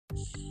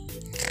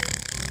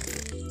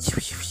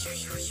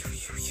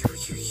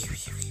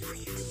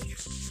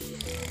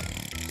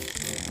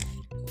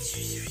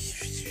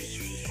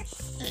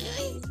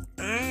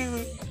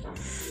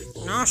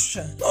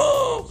Nossa,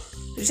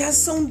 já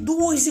são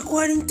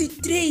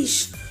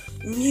 2h43.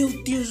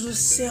 Meu Deus do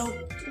céu.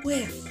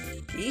 Ué,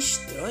 que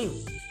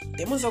estranho.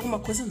 Temos alguma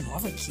coisa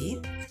nova aqui?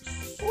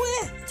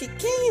 Ué, que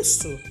é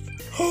isso?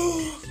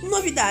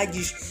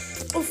 Novidades.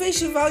 O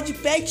Festival de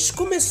Pets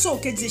começou,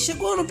 quer dizer,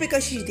 chegou no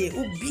PKXD.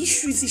 Os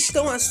bichos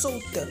estão à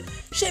solta.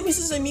 Chame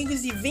seus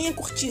amigos e venha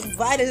curtir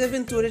várias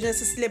aventuras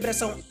nessa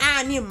celebração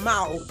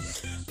animal.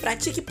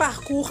 Pratique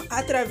parkour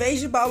através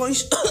de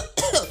balões.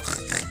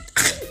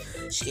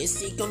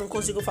 Esqueci que eu não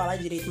consigo falar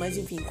direito, mas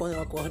enfim, quando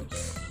eu acordo.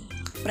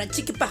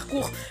 Pratique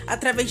parkour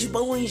através de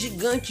balões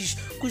gigantes.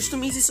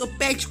 Customize seu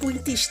pet com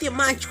itens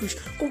temáticos.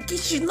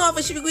 Conquiste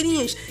novas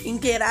figurinhas.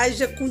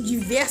 Interaja com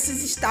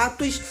diversas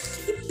estátuas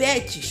e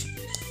pets.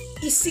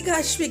 E siga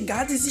as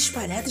pegadas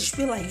espalhadas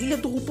pela Ilha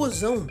do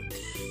Rupozão.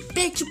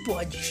 Pet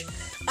Pods.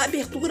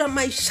 Abertura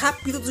mais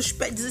rápida dos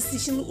pets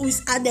assistindo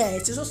os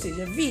ADS, ou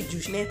seja,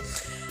 vídeos, né?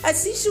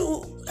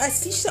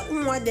 Assista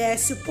um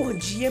ADS por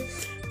dia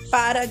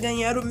para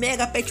ganhar o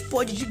Mega Pet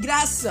Pod de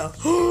graça.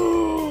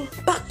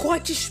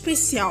 Pacote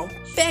especial.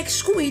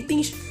 Packs com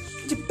itens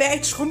de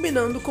pets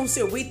combinando com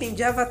seu item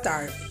de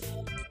avatar.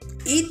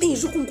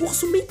 Itens do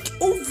concurso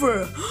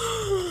Makeover.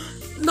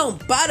 Não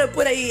para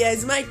por aí,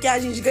 as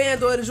maquiagens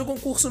ganhadoras do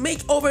concurso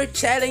Makeover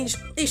Challenge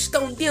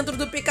estão dentro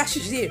do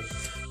PKXD.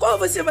 Qual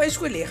você vai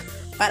escolher?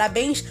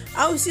 Parabéns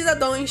aos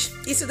cidadãos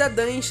e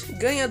cidadãs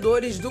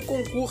ganhadores do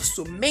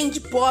concurso Mandy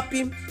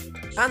Pop,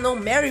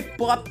 Mary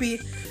Pop,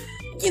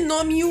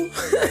 Gnômio.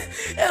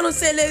 Eu não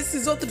sei ler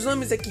esses outros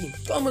nomes aqui.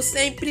 Como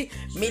sempre,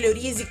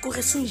 melhorias e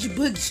correções de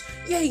bugs.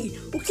 E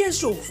aí, o que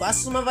achou?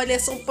 Faça uma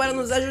avaliação para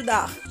nos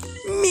ajudar.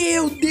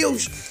 Meu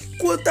Deus,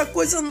 quanta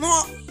coisa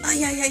nova. Ai,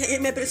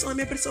 minha pressão.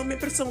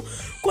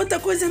 Quanta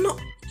coisa nova.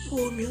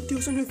 Oh, meu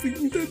Deus, a minha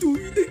filhinha tá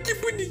doida. Que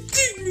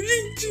bonitinho,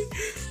 gente.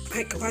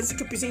 Ai, quase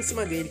que eu pisei em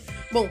cima dele.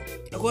 Bom,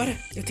 agora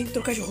eu tenho que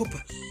trocar de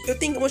roupa. Eu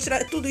tenho que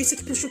mostrar tudo isso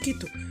aqui pro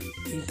Choquito.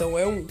 Então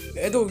é 1,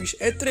 é 2,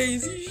 é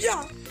 3 e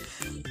já.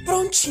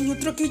 Prontinho,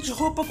 troquei de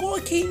roupa,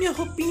 coloquei minha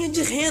roupinha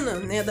de rena,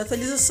 né, da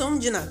atualização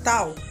de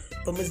Natal.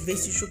 Vamos ver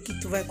se o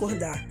Choquito vai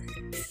acordar.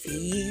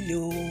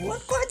 Filho,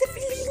 acorda,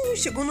 filhinho,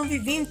 chegou um novo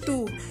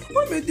evento.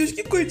 Oh, meu Deus,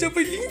 que coisa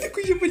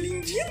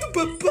lindinha do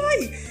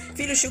papai.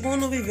 Filho, chegou um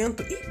novo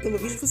evento. Ih, pelo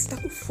visto você tá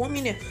com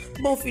fome, né?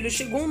 Bom, filho,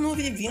 chegou um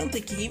novo evento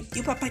aqui e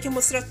o papai quer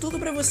mostrar tudo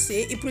pra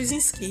você e pros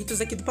inscritos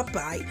aqui do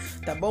papai,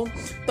 tá bom?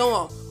 Então,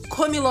 ó,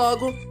 come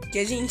logo, que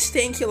a gente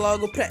tem que ir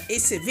logo pra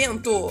esse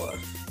evento.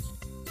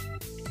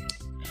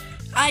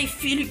 Ai,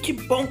 filho, que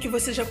bom que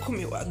você já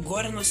comeu.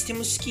 Agora nós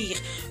temos que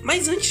ir.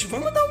 Mas antes,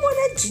 vamos dar uma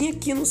olhadinha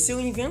aqui no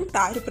seu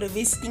inventário pra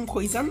ver se tem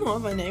coisa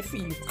nova, né,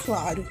 filho?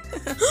 Claro.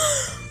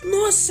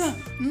 Nossa,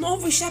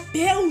 novos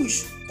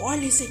chapéus.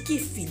 Olha esse aqui,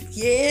 filho.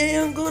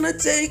 Yeah, I'm gonna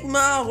take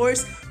my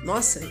horse.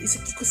 Nossa, esse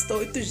aqui custa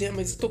 8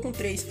 gemas, eu tô com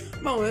 3.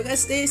 Bom, eu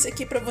gastei esse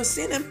aqui pra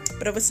você, né?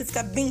 Pra você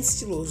ficar bem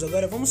estiloso.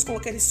 Agora vamos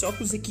colocar esse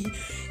óculos aqui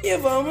e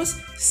vamos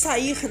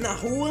sair na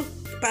rua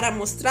para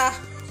mostrar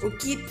o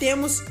que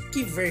temos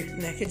que ver,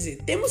 né? Quer dizer,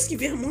 temos que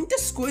ver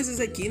muitas coisas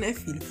aqui, né,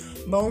 filho?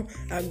 Bom,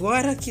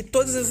 agora que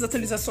todas as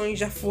atualizações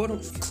já foram,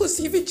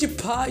 inclusive de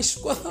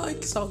Páscoa, ai,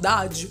 que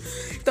saudade.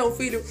 Então,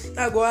 filho,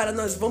 agora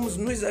nós vamos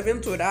nos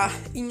aventurar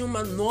em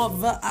uma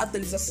nova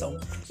atualização.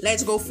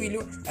 Let's go,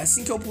 filho.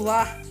 Assim que eu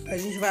pular, a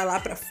gente vai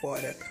lá pra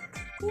fora.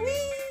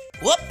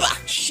 Ui! Opa!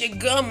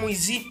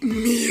 Chegamos e...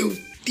 Meu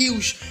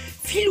Deus!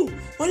 Filho,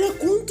 olha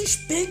quantos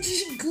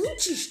pets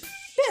gigantes!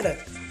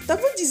 Pera,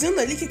 tava dizendo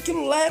ali que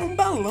aquilo lá era um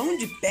balão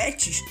de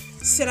pets.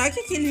 Será que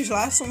aqueles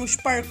lá são os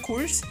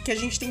parkours que a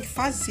gente tem que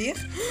fazer?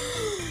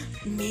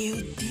 Meu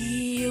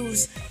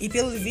Deus! E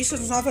pelo visto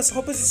as novas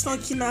roupas estão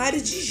aqui na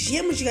área de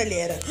gemas,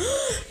 galera.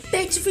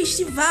 Pet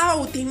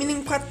Festival termina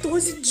em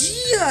 14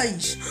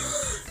 dias.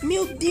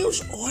 Meu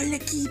Deus, olha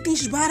que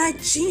itens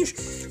baratinhos.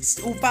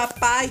 O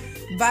papai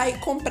vai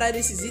comprar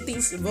esses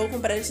itens. Vou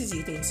comprar esses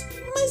itens,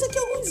 mas daqui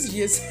a alguns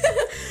dias.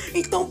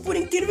 Então, por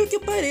incrível que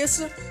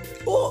pareça,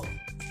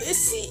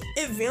 esse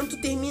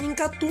evento termina em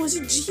 14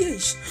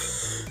 dias.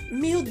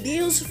 Meu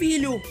Deus,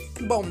 filho.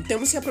 Bom,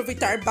 temos que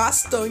aproveitar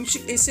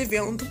bastante esse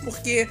evento,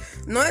 porque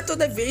não é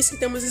toda vez que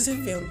temos esse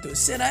evento.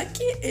 Será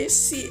que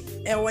esse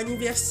é o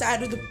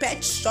aniversário do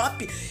Pet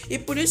Shop e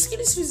por isso que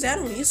eles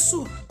fizeram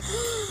isso?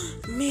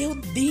 Meu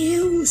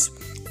Deus.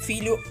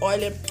 Filho,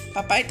 olha,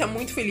 papai tá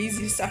muito feliz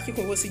de estar aqui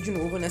com você de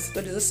novo nessa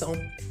atualização.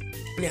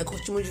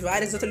 Curtimos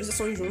várias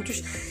atualizações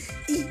juntos.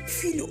 E,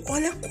 filho,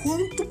 olha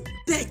quanto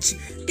pet.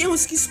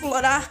 Temos que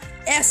explorar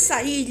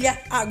essa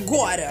ilha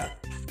agora.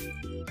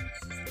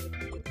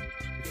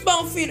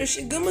 Bom, filho,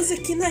 chegamos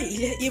aqui na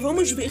ilha e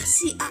vamos ver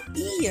se a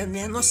Ia,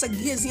 né, nossa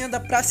guiazinha da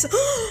praça...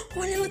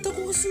 olha, ela tá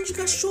com um rostinho de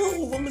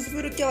cachorro. Vamos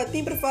ver o que ela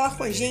tem pra falar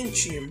com a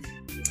gente.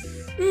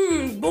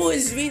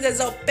 Boas-vindas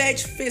ao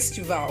Pet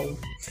Festival.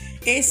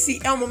 Esse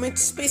é um momento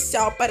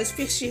especial para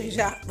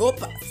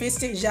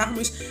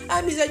festejarmos a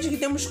amizade que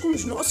temos com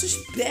os nossos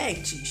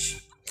pets.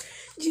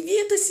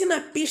 Divirta-se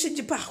na pista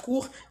de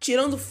parkour,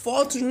 tirando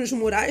fotos nos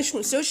murais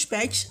com seus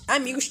pets,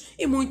 amigos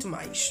e muito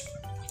mais.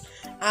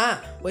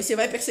 Ah, você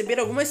vai perceber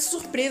algumas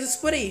surpresas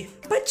por aí,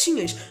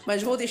 patinhas,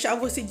 mas vou deixar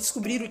você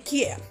descobrir o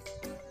que é.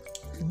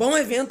 Bom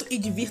evento e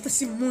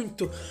divirta-se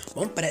muito.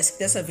 Bom, parece que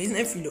dessa vez,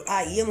 né, filho?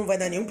 Aí não vai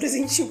dar nenhum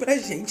presentinho pra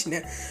gente,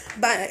 né?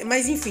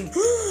 Mas enfim.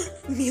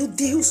 Meu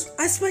Deus,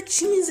 as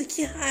patinhas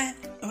aqui. Ah,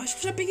 eu acho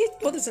que já peguei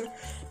todas, né?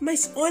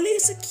 Mas olha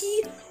isso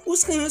aqui.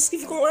 Os canhões que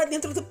ficam lá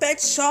dentro do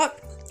pet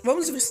shop.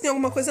 Vamos ver se tem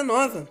alguma coisa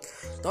nova.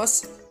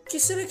 Nossa, o que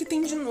será que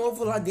tem de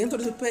novo lá dentro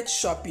do pet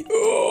shop?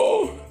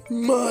 Oh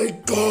my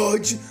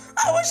God.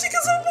 Eu achei que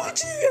essa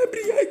porta ia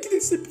abrir. Ai, que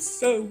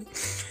decepção.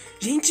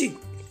 Gente,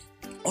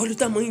 olha o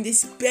tamanho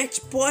desse pet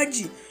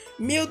pod.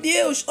 Meu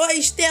Deus. Oi,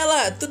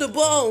 Estela. Tudo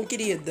bom,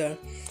 querida?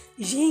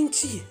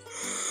 Gente.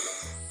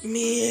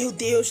 Meu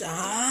Deus.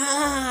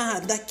 Ah,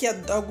 daqui a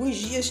alguns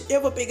dias eu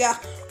vou pegar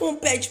um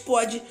pet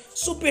pod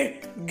super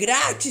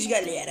grátis,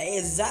 galera.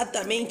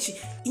 Exatamente.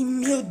 E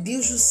meu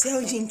Deus do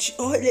céu, gente.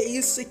 Olha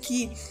isso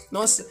aqui.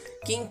 Nossa,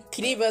 que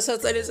incrível essa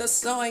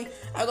atualização, hein?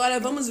 Agora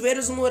vamos ver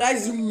os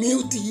murais.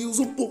 Meu Deus,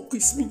 um pouco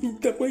esse menino em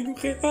tamanho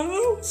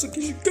real. Isso aqui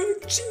é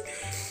gigante.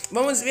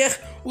 Vamos ver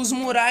os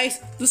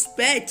murais dos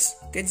pets.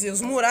 Quer dizer,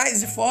 os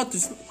murais e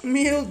fotos.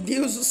 Meu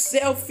Deus do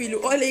céu,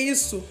 filho. Olha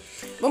isso.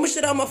 Vamos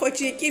tirar uma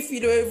fotinha aqui,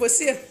 filho, eu e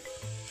você?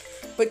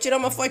 Vou tirar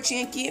uma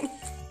fotinha aqui.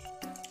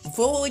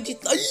 Vou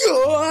editar.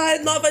 Ai,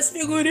 novas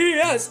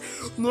figurinhas.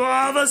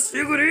 Novas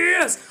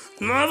figurinhas.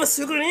 Novas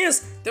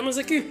figurinhas. Temos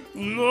aqui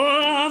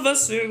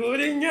novas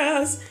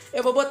figurinhas.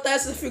 Eu vou botar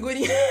essa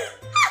figurinha.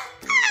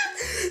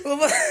 Eu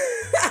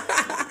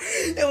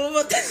vou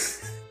botar...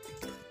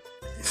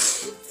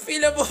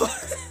 Filha,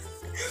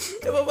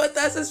 eu vou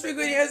botar essas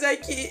figurinhas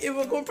aqui e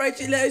vou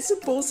compartilhar esse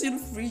post no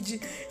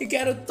feed. E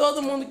quero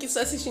todo mundo que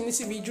está assistindo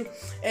esse vídeo,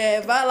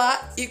 vai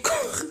lá e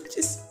curte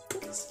esse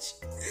post.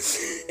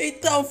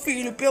 Então,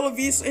 filho, pelo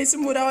visto, esse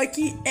mural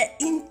aqui é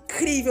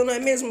incrível, não é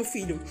mesmo,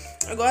 filho?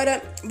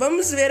 Agora,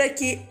 vamos ver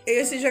aqui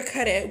esse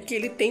jacaré, o que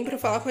ele tem pra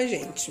falar com a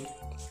gente.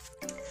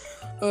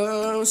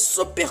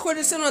 Super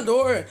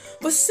colecionador.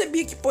 Você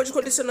sabia que pode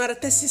colecionar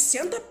até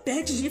 60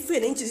 pets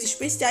diferentes,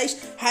 especiais,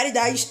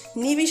 raridades,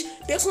 níveis,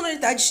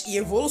 personalidades e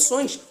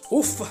evoluções?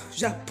 Ufa,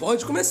 já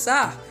pode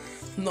começar.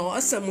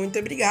 Nossa, muito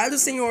obrigado,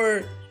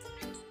 senhor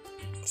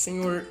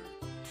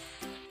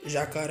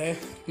jacaré,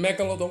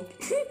 megalodon.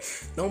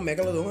 Não,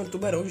 megalodon é um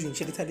tubarão,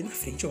 gente. Ele tá ali na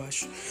frente, eu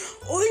acho.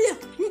 Olha,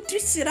 um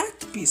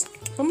triceratops.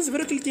 Vamos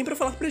ver o que ele tem pra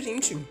falar pra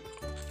gente.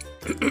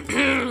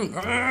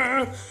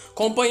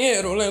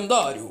 Companheiro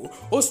lendário,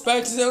 os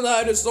pets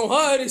lendários são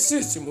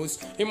raríssimos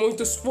e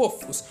muitos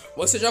fofos.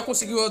 Você já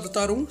conseguiu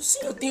adotar um?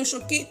 Sim, eu tenho o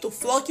Choquito,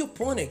 Flock e o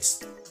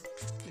Pônix.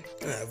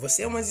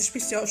 Você é o mais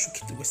especial,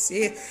 Choquito.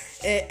 Você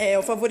é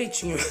o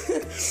favoritinho.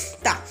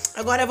 Tá,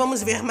 agora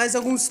vamos ver mais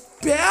alguns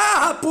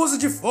raposo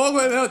de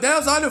fogo. Meu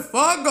Deus, olha o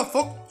fogo,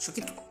 fogo.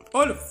 Choquito,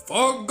 olha o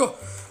fogo.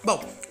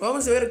 Bom,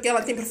 vamos ver o que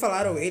ela tem pra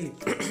falar ou ele.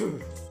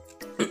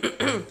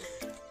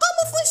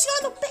 Como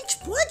funciona o pet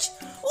pod?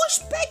 Os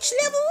pets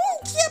levam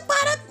um dia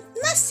para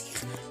nascer,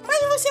 mas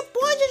você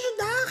pode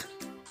ajudar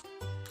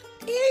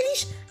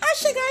eles a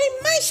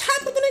chegarem mais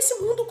rápido nesse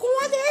mundo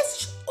com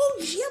ADS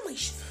ou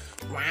gemas.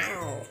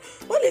 Uau!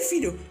 Olha,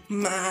 filho,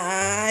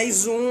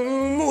 mais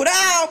um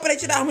mural para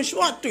tirarmos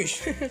fotos.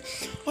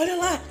 Olha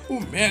lá, o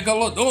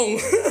megalodon.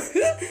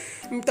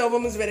 Então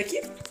vamos ver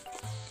aqui.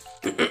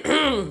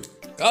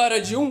 Cara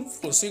de um,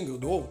 focinho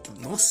do outro.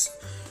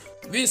 Nossa.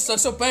 Vista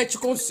seu pet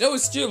com seu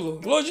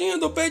estilo. Lojinha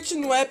do pet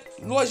no app.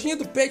 Lojinha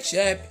do pet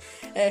app.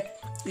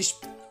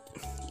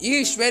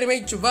 E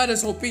experimente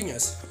várias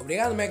roupinhas.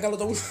 Obrigado,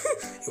 megalodon.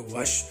 Eu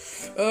acho.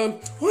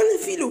 Olha,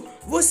 filho,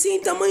 você em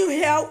tamanho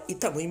real e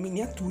tamanho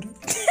miniatura.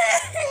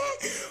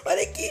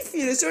 Olha aqui,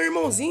 filho, seu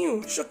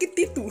irmãozinho,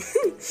 Choquitito.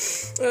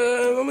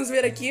 Vamos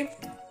ver aqui.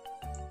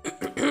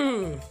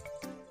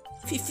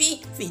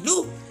 Fifi,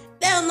 filho,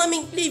 dê um nome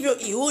incrível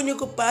e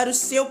único para o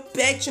seu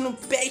pet no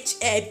Pet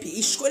App.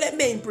 Escolha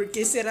bem,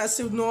 porque será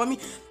seu nome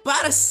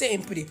para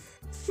sempre.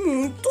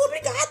 Muito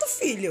obrigado,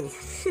 filho.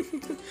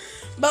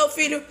 Bom,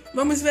 filho,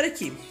 vamos ver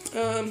aqui.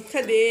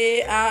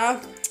 Cadê a...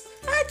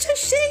 te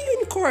achei,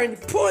 Unicorn,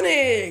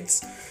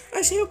 Pônix.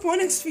 Achei o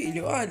Pônix,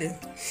 filho, olha.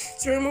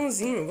 Seu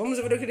irmãozinho, vamos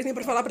ver o que ele tem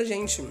pra falar pra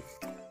gente.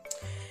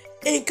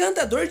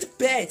 Encantador de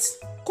pets.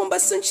 Com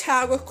bastante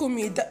água,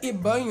 comida e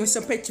banho,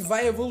 seu pet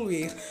vai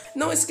evoluir.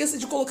 Não esqueça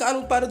de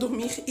colocá-lo para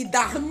dormir e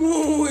dar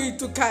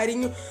muito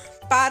carinho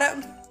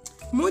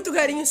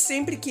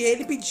sempre que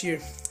ele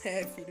pedir.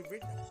 Filho,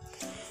 verdade.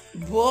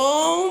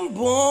 Bom.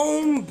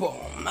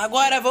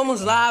 Agora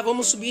vamos lá,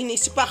 vamos subir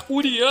nesse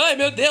parkour. E, ai,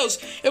 meu Deus,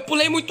 eu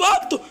pulei muito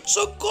alto.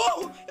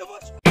 Socorro, eu vou...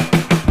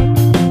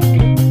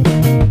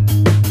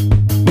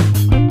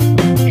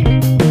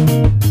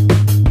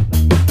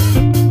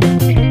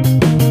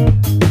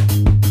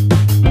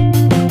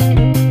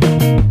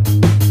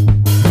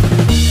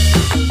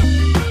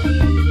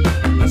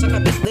 Mas a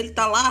cabeça dele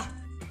tá lá.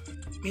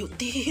 Meu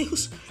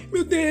Deus.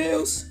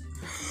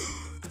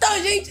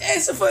 Então, gente,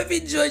 esse foi o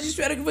vídeo de hoje.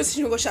 Espero que vocês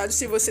tenham gostado.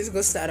 Se vocês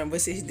gostaram,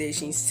 vocês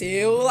deixem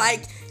seu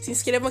like, se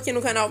inscrevam aqui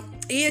no canal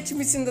e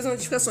ativem o sino das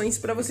notificações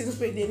para vocês não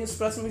perderem os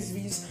próximos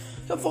vídeos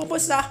que eu vou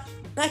postar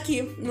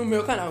aqui no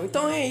meu canal.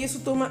 Então é isso,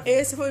 turma.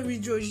 Esse foi o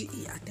vídeo de hoje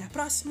e até a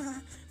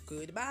próxima.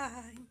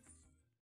 Goodbye.